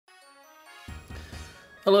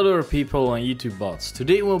Hello there people on YouTube bots.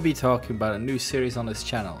 Today we'll be talking about a new series on this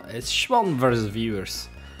channel. It's Shmon versus viewers.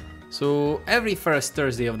 So every first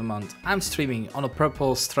Thursday of the month I'm streaming on a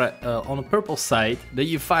purple site that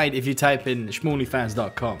you find if you type in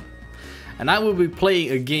shmonlyfans.com. And I will be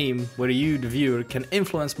playing a game where you, the viewer, can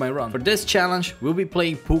influence my run. For this challenge we'll be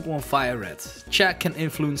playing Pokemon Firered. Chat can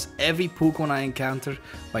influence every Pokemon I encounter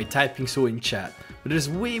by typing so in chat. But there's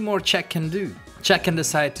way more chat can do. Chat can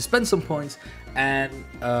decide to spend some points and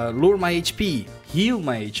lower my HP, heal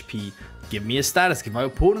my HP, give me a status, give my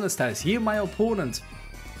opponent a status, heal my opponent,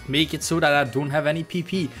 make it so that I don't have any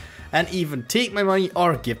PP, and even take my money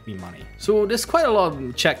or give me money. So there's quite a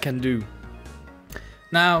lot chat can do.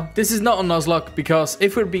 Now, this is not a Nuzlocke because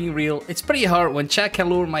if we're being real, it's pretty hard when chat can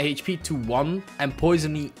lower my HP to 1 and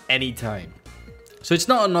poison me anytime. So it's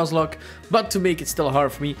not a Nuzlocke, but to make it still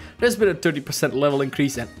hard for me, there's been a 30% level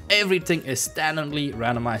increase and everything is standardly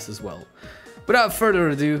randomized as well. Without further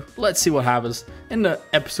ado, let's see what happens in the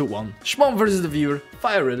episode 1, Shmon versus the viewer,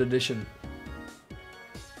 Firered edition.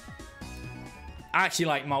 I actually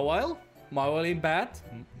like Mawile. Mawile ain't bad.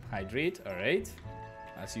 Hydrate, alright.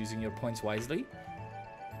 That's using your points wisely.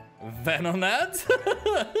 Venonat.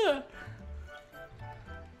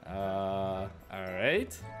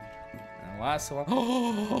 Alright. And last one.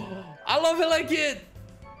 Oh, I love it like it!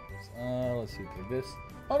 Let's see, like this.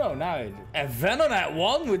 Oh no, now a Venonat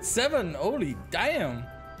 1 with 7. Holy damn.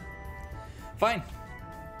 Fine.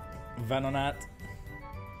 Venonat.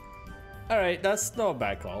 Alright, that's not a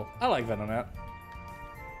bad call. I like Venonat.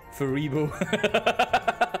 Faribo.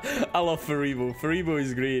 I love Faribo. Faribo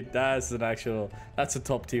is great. That's a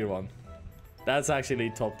top tier one. That's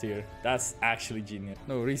actually top tier. That's actually genius.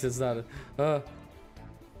 No, reset's not.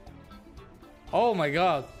 Oh my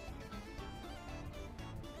god.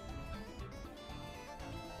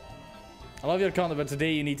 I love your content, but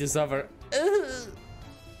today you need to suffer.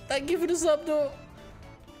 Thank you for the sub though.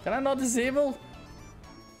 Can I not disable?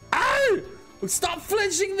 Ow! Stop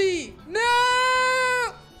flinching me! No!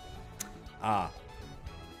 Ah.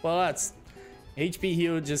 Well, that's... HP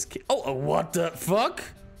heal just... Oh, what the fuck?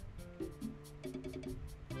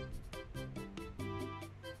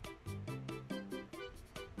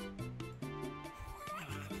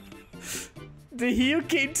 The heal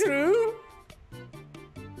came through?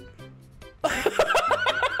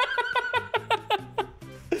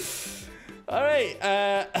 Alright,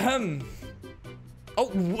 oh,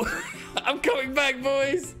 I'm coming back,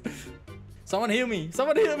 boys. Someone heal me.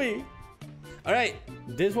 Someone heal me. Alright,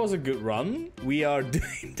 this was a good run. We are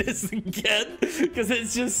doing this again because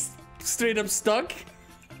it's just straight up stuck.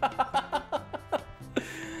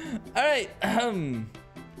 Alright,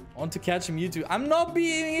 want to catch a Mewtwo. I'm not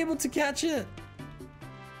being able to catch it.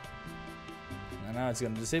 And now it's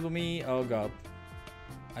gonna disable me. Oh god.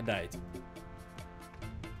 I died.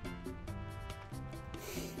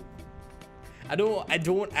 I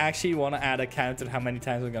don't actually want to add a counter how many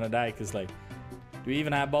times I'm gonna die, because like, do we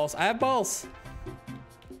even have balls? I have balls.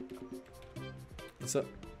 So,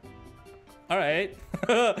 all right.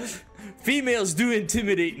 Females do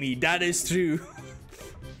intimidate me. That is true.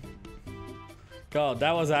 God,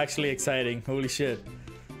 that was actually exciting. Holy shit.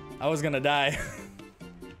 I was gonna die.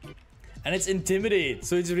 And it's intimidate,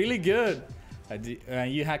 so it's really good.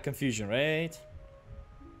 You had confusion, right?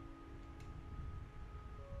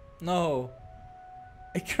 No.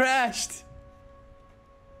 It crashed.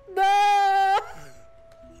 No!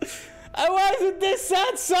 I wanted this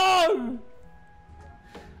sad song!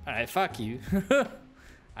 Alright, fuck you.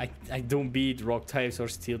 I don't beat rock types or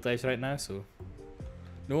steel types right now, so...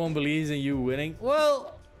 No one believes in you winning.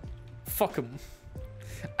 Well, fuck them.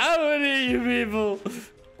 I don't need you people.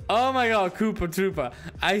 Oh my god, Koopa Troopa.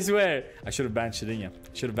 I swear. I should have banned Shadinya.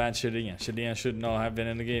 Should have banned Shadinya. Shadinya should not have been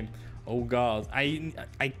in the game. Oh god,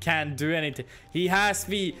 I can't do anything. He has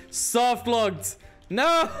me soft locked.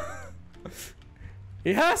 No,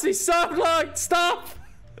 he has me soft locked. Stop,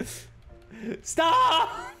 stop.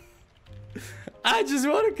 I just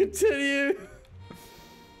want to continue.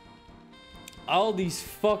 All these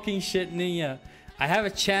fucking shit, Nia. I have a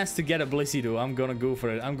chance to get a Blissey though. I'm gonna go for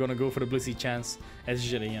it. I'm gonna go for the Blissey chance as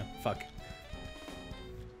Shadinya. Fuck.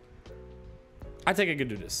 I think I can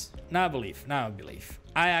do this. Now I believe. Now I believe.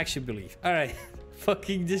 I actually believe. Alright.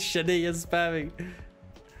 Fucking this Shadinya spamming.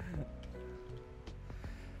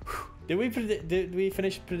 Did we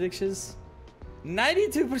finish predictions?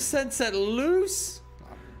 92% said lose?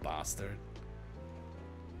 Oh, bastard.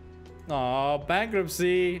 Oh,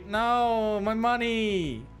 bankruptcy. No, my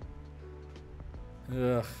money.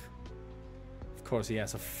 Ugh. Of course he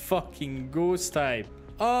has a fucking ghost type.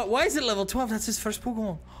 Why is it level 12? That's his first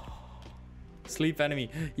Pokemon. Sleep enemy.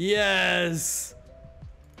 Yes!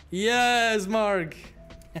 Yes, Mark.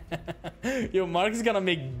 Yo, Mark's gonna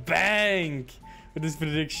make bank with this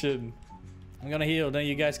prediction. I'm gonna heal, then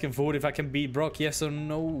you guys can vote if I can beat Brock, yes or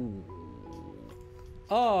no.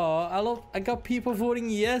 Oh, I got people voting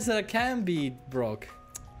yes that I can beat Brock.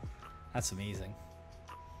 That's amazing.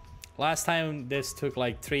 Last time this took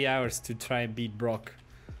like 3 hours to try and beat Brock.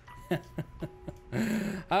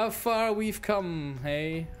 How far we've come,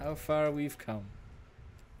 hey? How far we've come.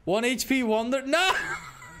 1 HP wonder? No!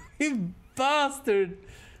 You bastard!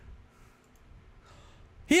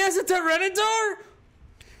 He has a Tyranitar?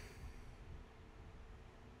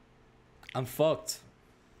 I'm fucked.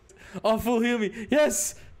 Oh, full heal me.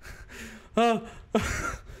 Yes! Oh,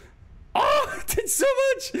 it did so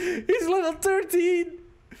much! He's level 13!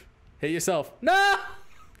 Hit yourself. No!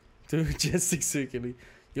 Do Majestic Circularly.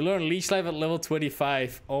 You learn Leech Life at level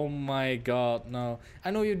 25. Oh my god, no.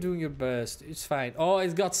 I know you're doing your best. It's fine. Oh,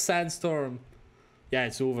 it's got Sandstorm. Yeah,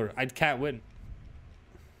 it's over. I can't win.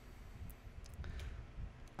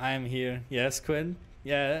 I'm here. Yes, Quinn.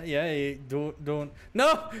 Yeah. Don't.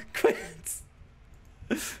 No! Quint!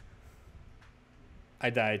 I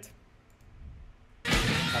died.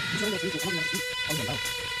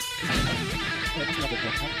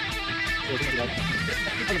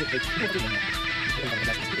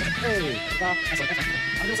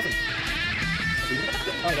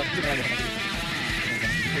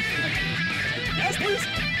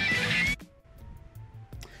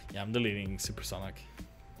 Yeah, I'm deleting Supersonic.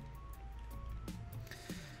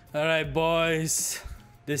 Alright, boys.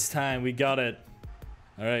 This time we got it.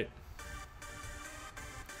 Alright.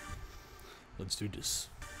 Let's do this.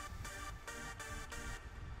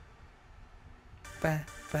 Ba,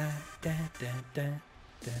 ba, da, da, da,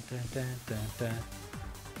 da, da, da, da.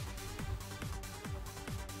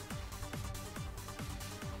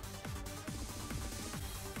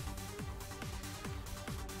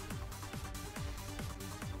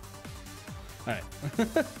 Alright.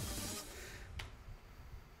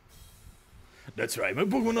 That's right, my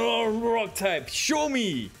Pokemon are rock type. Show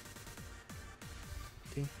me!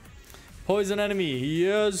 Poison enemy.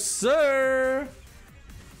 Yes, sir!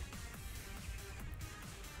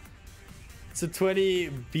 It's a 20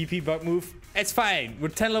 BP bug move. It's fine. We're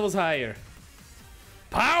 10 levels higher.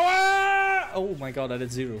 Power! Oh my god, I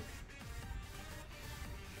did 0.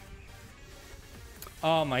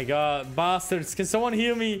 Oh my god. Bastards. Can someone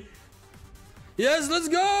heal me? Yes, let's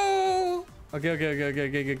go! Okay.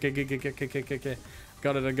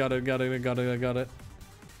 Got it.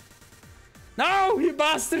 No, you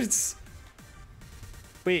bastards!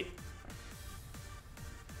 Wait.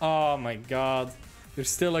 Oh my god. You're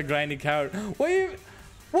still a grinding coward. Wait,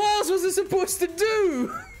 what else was I supposed to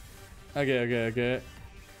do? Okay.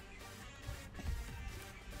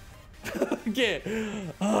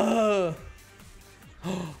 Okay.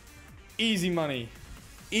 Easy money.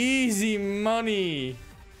 Easy money.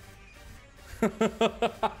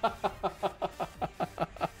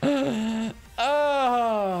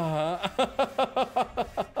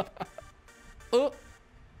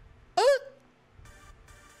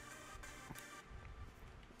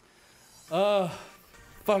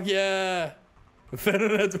 Fuck yeah.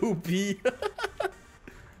 Firered OP.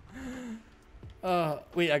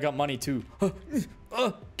 Wait, I got money too.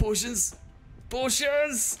 Potions.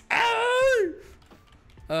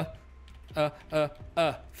 Ah!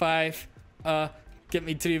 5. Get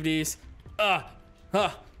me 3 of these.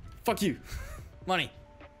 Fuck you. Money.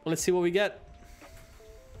 Let's see what we get.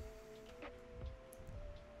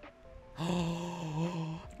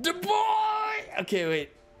 The boy! Okay,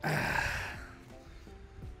 wait.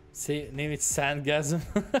 Say, name it Sandgasm.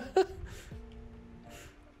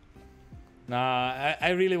 Nah, I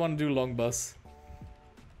really want to do long bus.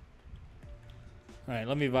 Alright,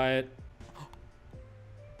 let me buy it.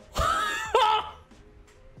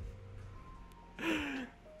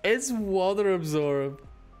 It's water absorb.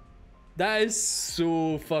 That is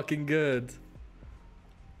so fucking good.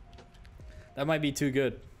 That might be too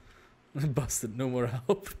good. Busted, no more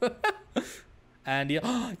help. And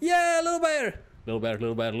yeah, yeah, little bear.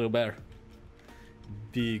 Little bear.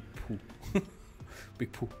 Big poo.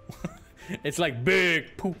 Big poo. It's like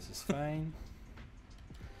big poo. This is fine.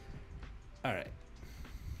 Alright.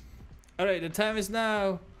 Alright, the time is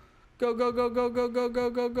now. Go.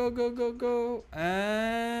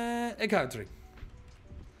 And encountering.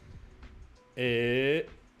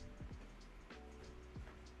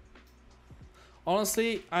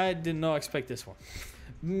 Honestly, I did not expect this one.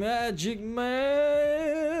 Magic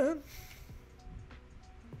Man.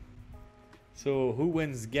 So who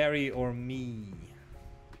wins, Gary or me?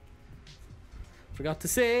 Forgot to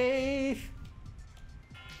save.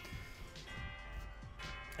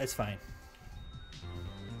 It's fine.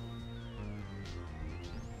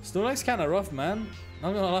 Snorlax's kind of rough, man.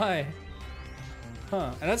 Not gonna lie.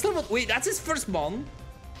 Huh. And that's level... Wait, that's his first mon?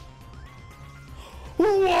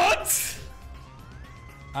 What?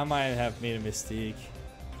 I might have made a mistake.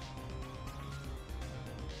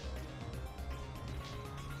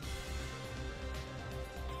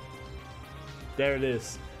 There it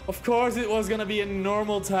is. Of course it was gonna be a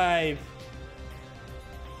normal type.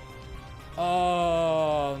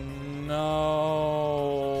 Oh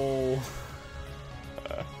no.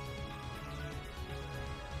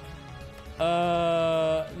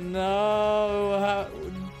 No.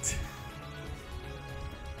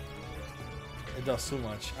 It does so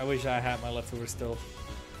much. I wish I had my leftover still.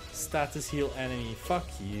 Status heal enemy. Fuck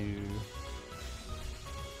you.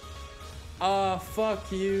 Ah,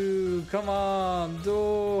 fuck you. Come on.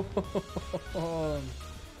 Don't.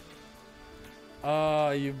 Ah,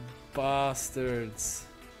 you bastards.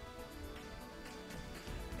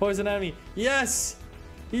 Poison enemy. Yes.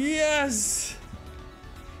 Yes.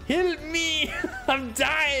 Help me. I'm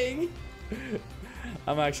dying.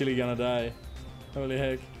 I'm actually gonna die. Holy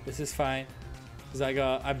heck. This is fine.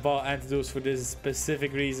 Because I bought antidotes for this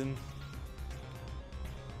specific reason.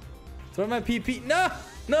 Throw my PP. No!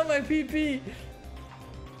 Not my PP!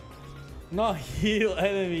 Not heal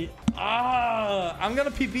enemy. Ah! I'm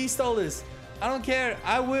gonna PP stall this. I don't care.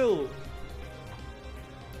 I will.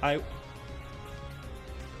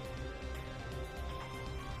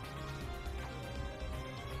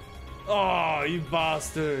 Oh, you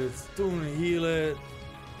bastards. Don't heal it.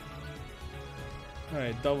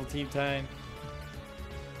 Alright, double team time.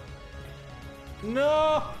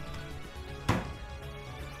 No!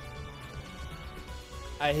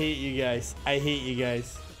 I hate you guys. I hate you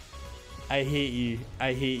guys. I hate you.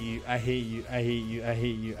 I hate you. I hate you. I hate you. I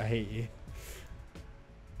hate you. I hate you.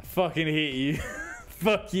 I fucking hate you.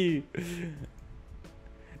 Fuck you.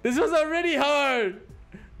 This was already hard.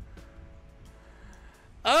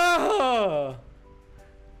 Oh!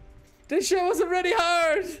 This shit was already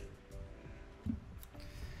hard.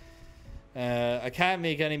 I can't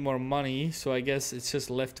make any more money, so I guess it's just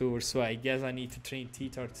leftovers. So I guess I need to train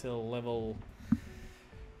T-Tart till level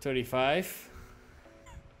 35.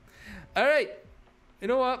 Alright. You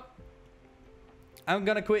know what? I'm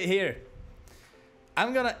gonna quit here.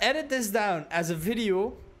 I'm gonna edit this down as a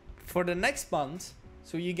video for the next month.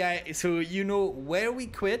 So you guys, so you know where we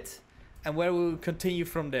quit and where we'll continue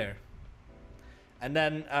from there. And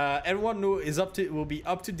then everyone will be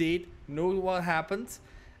up to date, know what happened.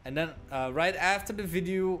 And then right after the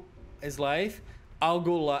video is live, I'll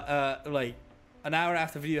go like an hour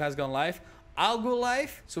after the video has gone live. I'll go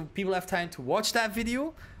live so people have time to watch that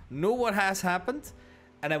video, know what has happened,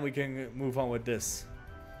 and then we can move on with this.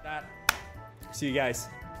 See you guys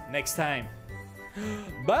next time.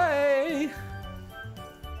 Bye.